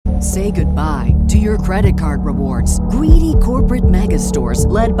Say goodbye to your credit card rewards. Greedy corporate mega stores,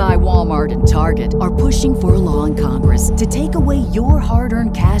 led by Walmart and Target, are pushing for a law in Congress to take away your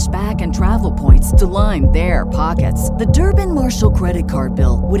hard-earned cash back and travel points to line their pockets. The Durbin-Marshall credit card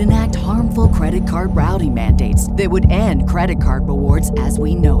bill would enact harmful credit card routing mandates that would end credit card rewards as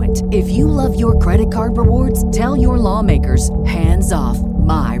we know it. If you love your credit card rewards, tell your lawmakers, hands off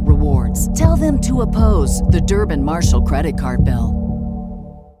my rewards. Tell them to oppose the Durbin-Marshall credit card bill.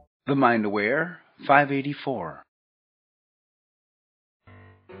 The Mind Aware 584.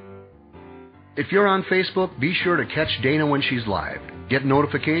 If you're on Facebook, be sure to catch Dana when she's live. Get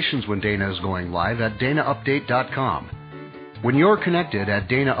notifications when Dana is going live at DanaUpdate.com. When you're connected at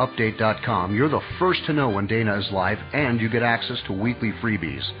DanaUpdate.com, you're the first to know when Dana is live, and you get access to weekly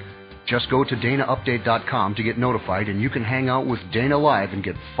freebies. Just go to DanaUpdate.com to get notified, and you can hang out with Dana live and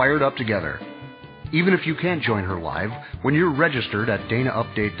get fired up together. Even if you can't join her live, when you're registered at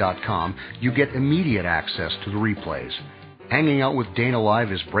DanaUpdate.com, you get immediate access to the replays. Hanging out with Dana live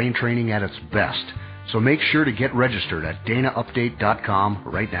is brain training at its best, so make sure to get registered at DanaUpdate.com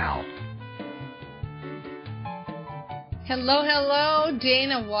right now. Hello,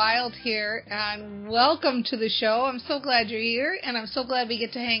 Dana Wilde here, and welcome to the show. I'm so glad you're here, and I'm so glad we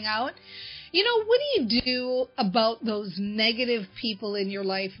get to hang out. You know, what do you do about those negative people in your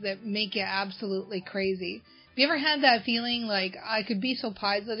life that make you absolutely crazy? Have you ever had that feeling like, I could be so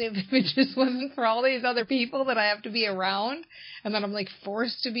positive if it just wasn't for all these other people that I have to be around, and that I'm like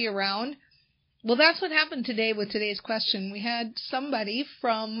forced to be around? Well, that's what happened today with today's question. We had somebody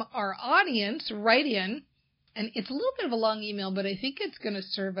from our audience write in, and it's a little bit of a long email, but I think it's going to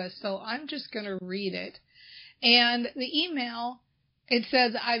serve us, so I'm just going to read it. And the email, it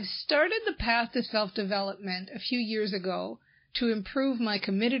says, I've started the path to self-development a few years ago to improve my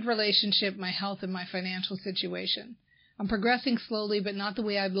committed relationship, my health, and my financial situation. I'm progressing slowly, but not the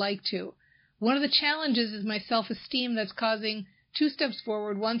way I'd like to. One of the challenges is my self-esteem that's causing 2 steps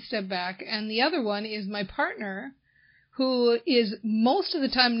forward, 1 step back, and the other one is my partner, who is most of the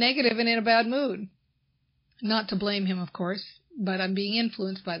time negative and in a bad mood. Not to blame him, of course, but I'm being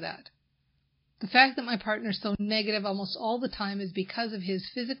influenced by that. The fact that my partner's so negative almost all the time is because of his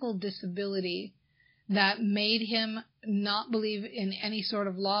physical disability that made him not believe in any sort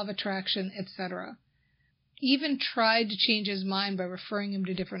of law of attraction, etc. Even tried to change his mind by referring him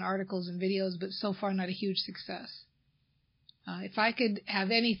to different articles and videos, but so far not a huge success. If I could have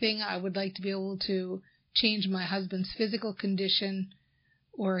anything, I would like to be able to change my husband's physical condition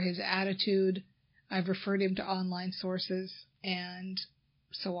or his attitude. I've referred him to online sources and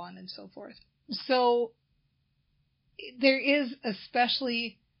so on and so forth. So there is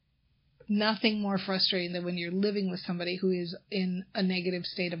especially nothing more frustrating than when you're living with somebody who is in a negative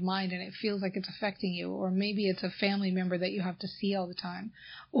state of mind and it feels like it's affecting you, or maybe it's a family member that you have to see all the time,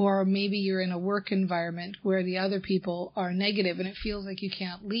 or maybe you're in a work environment where the other people are negative and it feels like you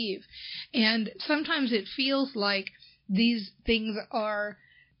can't leave. And sometimes it feels like these things are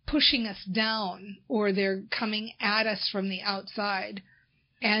pushing us down or they're coming at us from the outside.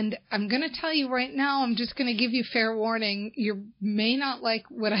 And I'm going to tell you right now, I'm just going to give you fair warning. You may not like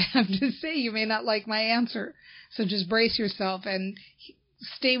what I have to say. You may not like my answer. So just brace yourself and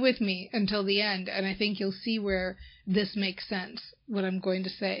stay with me until the end. And I think you'll see where this makes sense, what I'm going to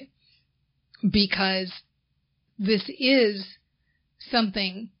say. Because this is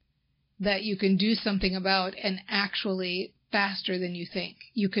something that you can do something about, and actually faster than you think.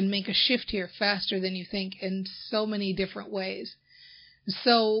 You can make a shift here faster than you think in so many different ways.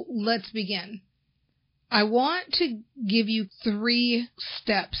 So let's begin. I want to give you 3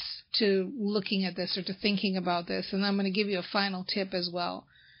 steps to looking at this or to thinking about this, and I'm going to give you a final tip as well.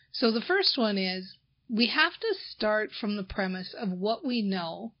 So the first one is we have to start from the premise of what we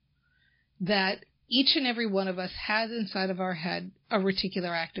know, that each and every one of us has inside of our head a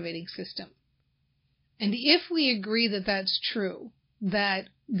reticular activating system. And if we agree that that's true, that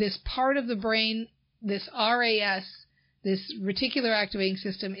this part of the brain, this RAS, this reticular activating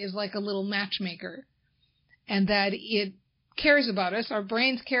system, is like a little matchmaker, and that it cares about us, our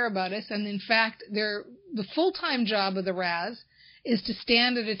brains care about us, and in fact, the full-time job of the RAS is to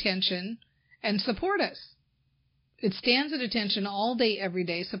stand at attention and support us. It stands at attention all day, every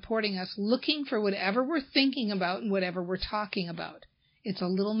day, supporting us, looking for whatever we're thinking about and whatever we're talking about. It's a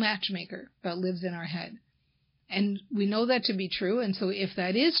little matchmaker that lives in our head. And we know that to be true, and so if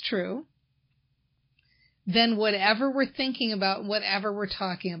that is true, then whatever we're thinking about, whatever we're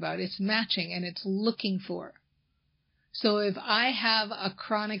talking about, it's matching and it's looking for. So if I have a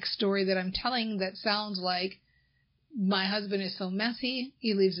chronic story that I'm telling that sounds like, my husband is so messy,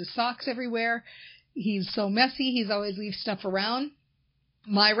 he leaves his socks everywhere, he's so messy, he's always leaves stuff around,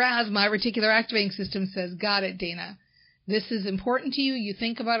 My RAS, my reticular activating system, says, got it, Dana. This is important to you. You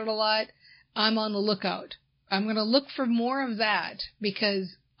think about it a lot. I'm on the lookout. I'm going to look for more of that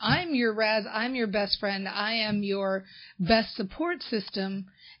because I'm your RAS. I'm your best friend. I am your best support system.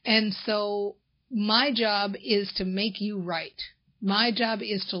 And so my job is to make you right. My job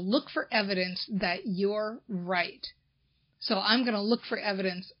is to look for evidence that you're right. So I'm going to look for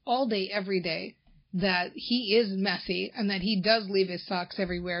evidence all day, every day, that he is messy and that he does leave his socks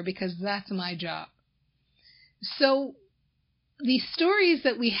everywhere because that's my job. So these stories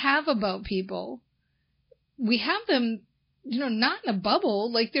that we have about people, we have them, not in a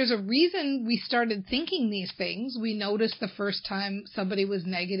bubble. Like, there's a reason we started thinking these things. We noticed the first time somebody was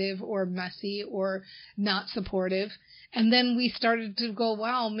negative or messy or not supportive. And then we started to go,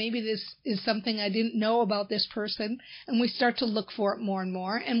 wow, maybe this is something I didn't know about this person. And we start to look for it more and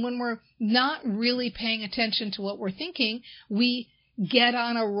more. And when we're not really paying attention to what we're thinking, we get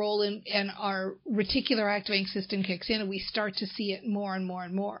on a roll and our reticular activating system kicks in and we start to see it more and more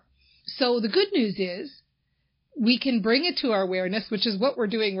and more. So the good news is we can bring it to our awareness, which is what we're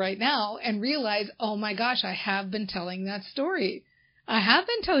doing right now, and realize, oh my gosh, I have been telling that story. I have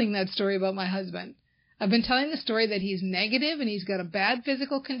been telling that story about my husband. I've been telling the story that he's negative and he's got a bad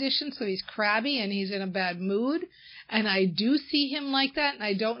physical condition, so he's crabby and he's in a bad mood. And I do see him like that, and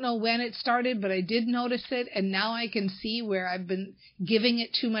I don't know when it started, but I did notice it, and now I can see where I've been giving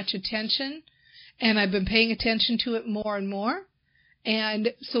it too much attention, and I've been paying attention to it more and more.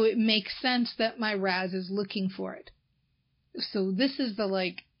 And so it makes sense that my RAS is looking for it. So this is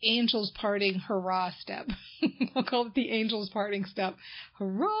the angels parting hurrah step. I'll call it the angels parting step.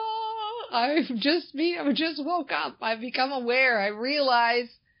 Hurrah! I just woke up. I've become aware. I realize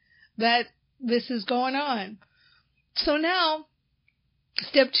that this is going on. So now,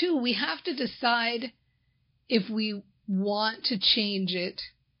 step 2, we have to decide if we want to change it.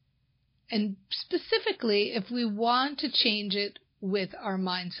 And specifically, if we want to change it with our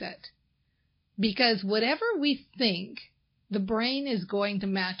mindset. Because whatever we think, the brain is going to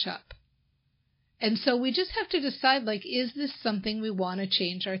match up. And so we just have to decide, is this something we want to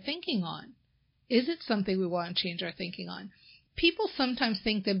change our thinking on? Is it something we want to change our thinking on? People sometimes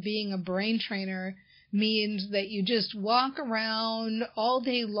think that being a brain trainer means that you just walk around all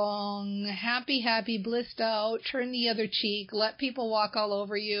day long, happy, blissed out, turn the other cheek, let people walk all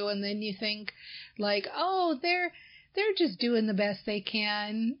over you, and then you think, oh, they're just doing the best they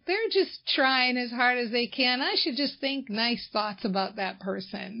can. They're just trying as hard as they can. I should just think nice thoughts about that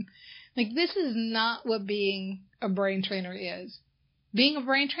person. This is not what being a brain trainer is. Being a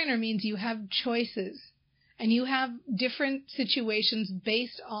brain trainer means you have choices and you have different situations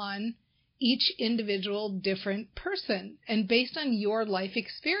based on each individual different person and based on your life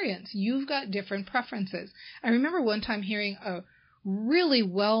experience. You've got different preferences. I remember one time hearing a really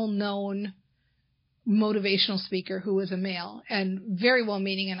well-known motivational speaker who was a male and very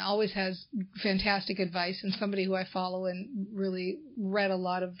well-meaning and always has fantastic advice, and somebody who I follow and really read a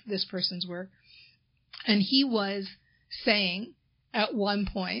lot of this person's work. And he was saying at one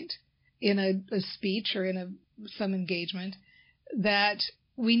point in a speech or in some engagement that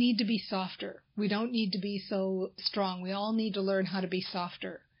we need to be softer. We don't need to be so strong. We all need to learn how to be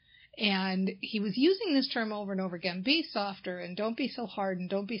softer. And he was using this term over and over again, be softer and don't be so hard and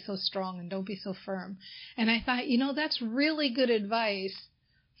don't be so strong and don't be so firm. And I thought, that's really good advice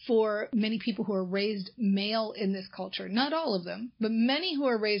for many people who are raised male in this culture. Not all of them, but many who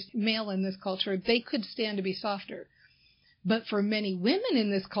are raised male in this culture, they could stand to be softer. But for many women in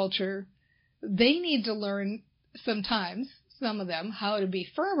this culture, they need to learn sometimes, some of them, how to be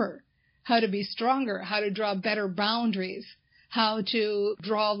firmer, how to be stronger, how to draw better boundaries, how to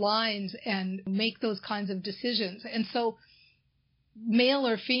draw lines and make those kinds of decisions. And so male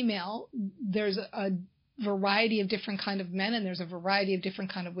or female, there's a variety of different kind of men, and there's a variety of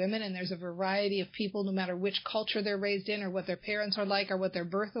different kind of women, and there's a variety of people no matter which culture they're raised in or what their parents are like or what their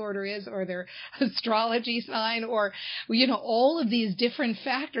birth order is or their astrology sign or, all of these different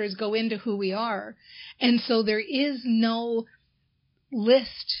factors go into who we are. And so there is no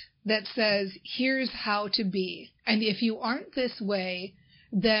list that says, here's how to be. And if you aren't this way,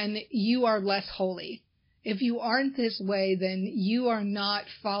 then you are less holy. If you aren't this way, then you are not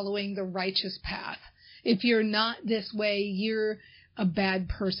following the righteous path. If you're not this way, you're a bad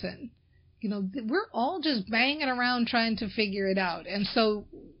person. We're all just banging around trying to figure it out. And so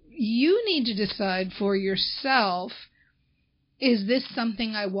you need to decide for yourself, is this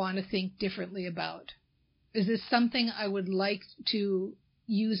something I want to think differently about? Is this something I would like to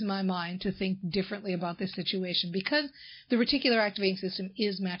use my mind to think differently about this situation? Because the reticular activating system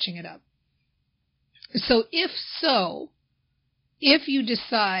is matching it up. So if so, if you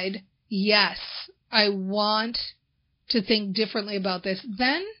decide, yes, I want to think differently about this,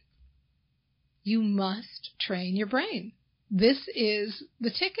 then you must train your brain. This is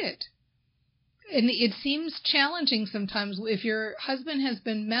the ticket. And it seems challenging sometimes. If your husband has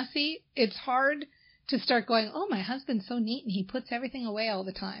been messy, it's hard to start going, oh, my husband's so neat and he puts everything away all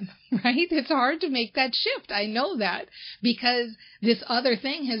the time, right? It's hard to make that shift. I know that because this other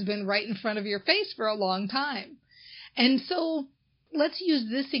thing has been right in front of your face for a long time. And so let's use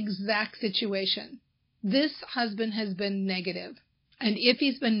this exact situation. This husband has been negative. And if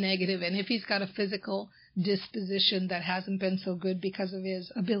he's been negative and if he's got a physical disposition that hasn't been so good because of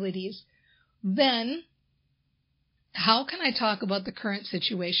his abilities, then how can I talk about the current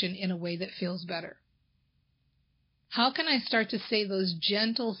situation in a way that feels better? How can I start to say those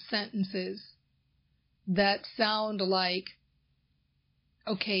gentle sentences that sound like,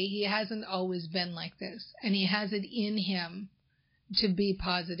 okay, he hasn't always been like this, and he has it in him to be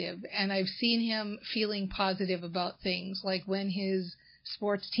positive, and I've seen him feeling positive about things, like when his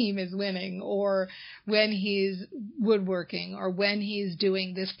sports team is winning, or when he's woodworking, or when he's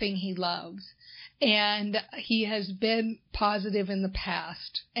doing this thing he loves. And he has been positive in the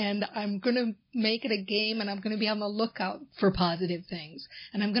past. And I'm going to make it a game, and I'm going to be on the lookout for positive things.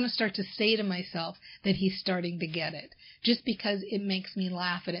 And I'm going to start to say to myself that he's starting to get it. Just because it makes me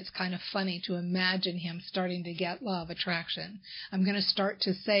laugh, and it's kind of funny to imagine him starting to get law of attraction. I'm going to start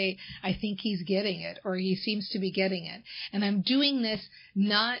to say, I think he's getting it, or he seems to be getting it. And I'm doing this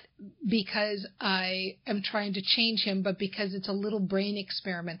not because I am trying to change him, but because it's a little brain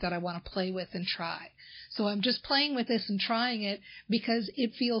experiment that I want to play with and try. So I'm just playing with this and trying it because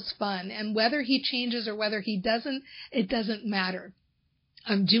it feels fun. And whether he changes or whether he doesn't, it doesn't matter.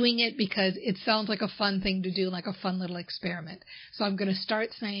 I'm doing it because it sounds like a fun thing to do, like a fun little experiment. So I'm going to start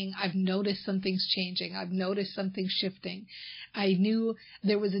saying, I've noticed something's changing. I've noticed something shifting. I knew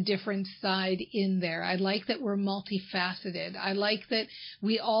there was a different side in there. I like that we're multifaceted. I like that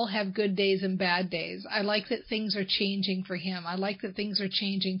we all have good days and bad days. I like that things are changing for him. I like that things are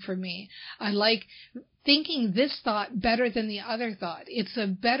changing for me. I like thinking this thought better than the other thought. It's a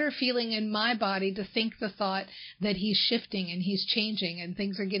better feeling in my body to think the thought that he's shifting and he's changing and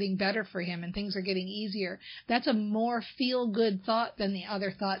things are getting better for him and things are getting easier. That's a more feel-good thought than the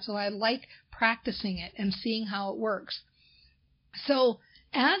other thought. So I like practicing it and seeing how it works. So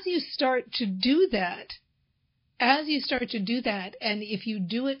as you start to do that, and if you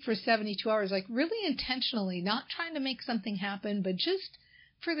do it for 72 hours, like really intentionally, not trying to make something happen, but just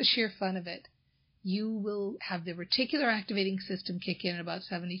for the sheer fun of it, you will have the reticular activating system kick in about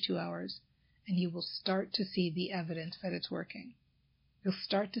 72 hours, and you will start to see the evidence that it's working. You'll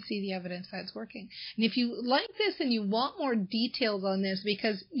start to see the evidence that it's working. And if you like this and you want more details on this,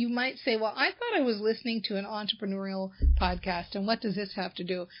 because you might say, well, I thought I was listening to an entrepreneurial podcast, and what does this have to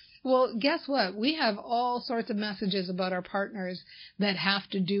do? Well, guess what? We have all sorts of messages about our partners that have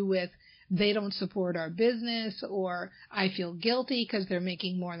to do with they don't support our business, or I feel guilty because they're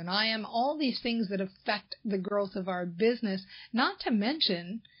making more than I am. All these things that affect the growth of our business, not to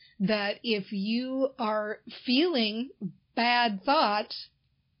mention that if you are feeling bad thoughts,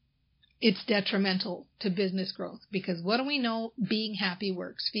 it's detrimental to business growth, because what do we know? Being happy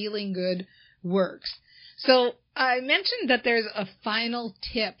works. Feeling good works. So I mentioned that there's a final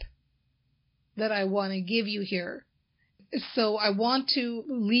tip that I want to give you here. So I want to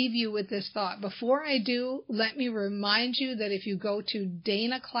leave you with this thought. Before I do, let me remind you that if you go to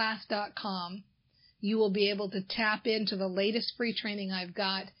danaclass.com, you will be able to tap into the latest free training I've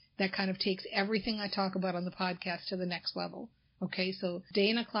got that kind of takes everything I talk about on the podcast to the next level. Okay, so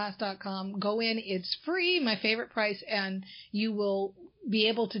danaclass.com, go in, it's free, my favorite price, and you will be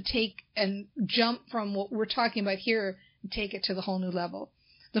able to take and jump from what we're talking about here and take it to the whole new level.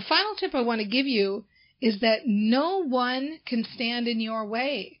 The final tip I want to give you is that no one can stand in your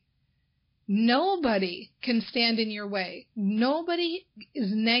way. Nobody can stand in your way. Nobody's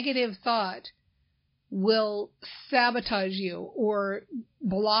negative thought will sabotage you or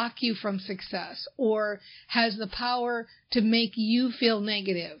block you from success or has the power to make you feel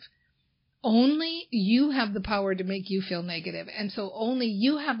negative. Only you have the power to make you feel negative, and so only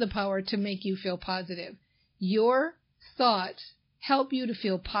you have the power to make you feel positive. Your thoughts help you to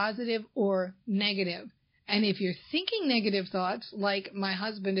feel positive or negative. And if you're thinking negative thoughts, like my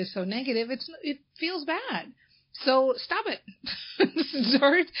husband is so negative, it feels bad. So stop it.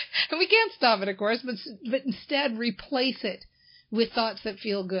 And we can't stop it, of course, but instead replace it with thoughts that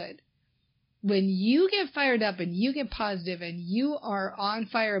feel good. when you get fired up and you get positive and you are on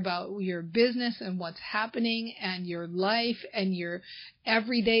fire about your business and what's happening and your life and your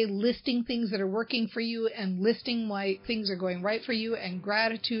everyday, listing things that are working for you and listing why things are going right for you and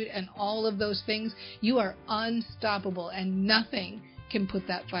gratitude and all of those things, you are unstoppable and nothing can put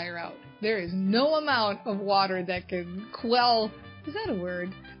that fire out. There is no amount of water that can quell, is that a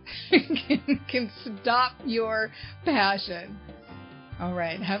word? can stop your passion. All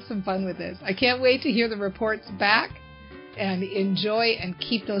right, have some fun with this. I can't wait to hear the reports back, and enjoy and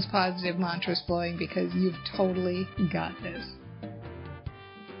keep those positive mantras flowing because you've totally got this.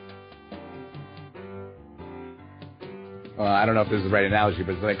 I don't know if this is the right analogy,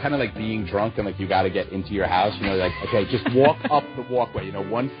 but it's like kind of like being drunk and like you got to get into your house. You know, like, okay, just walk up the walkway, you know,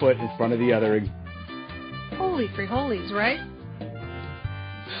 one foot in front of the other. Holy free holies, right?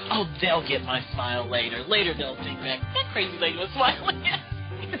 Oh, they'll get my smile later. Later they'll think that crazy lady was smiling.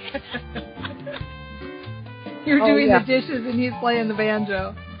 You're doing the dishes and he's playing the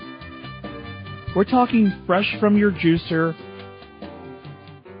banjo. We're talking fresh from your juicer.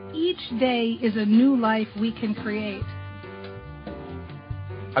 Each day is a new life we can create.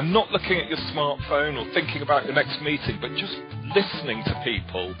 And not looking at your smartphone or thinking about your next meeting, but just listening to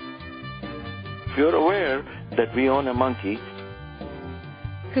people. If you're aware that we own a monkey.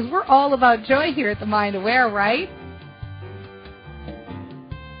 Because we're all about joy here at the Mind Aware, right?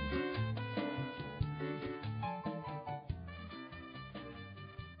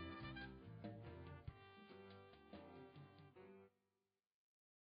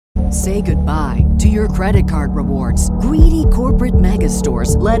 Say goodbye to your credit card rewards. Greedy corporate mega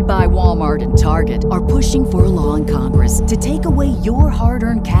stores, led by Walmart and Target, are pushing for a law in Congress to take away your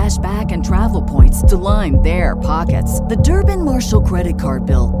hard-earned cash back and travel points to line their pockets. The Durbin-Marshall credit card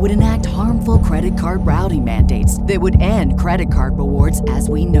bill would enact harmful credit card routing mandates that would end credit card rewards as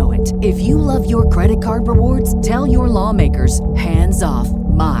we know it. If you love your credit card rewards, tell your lawmakers, hands off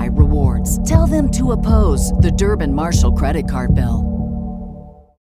my rewards. Tell them to oppose the Durbin-Marshall credit card bill.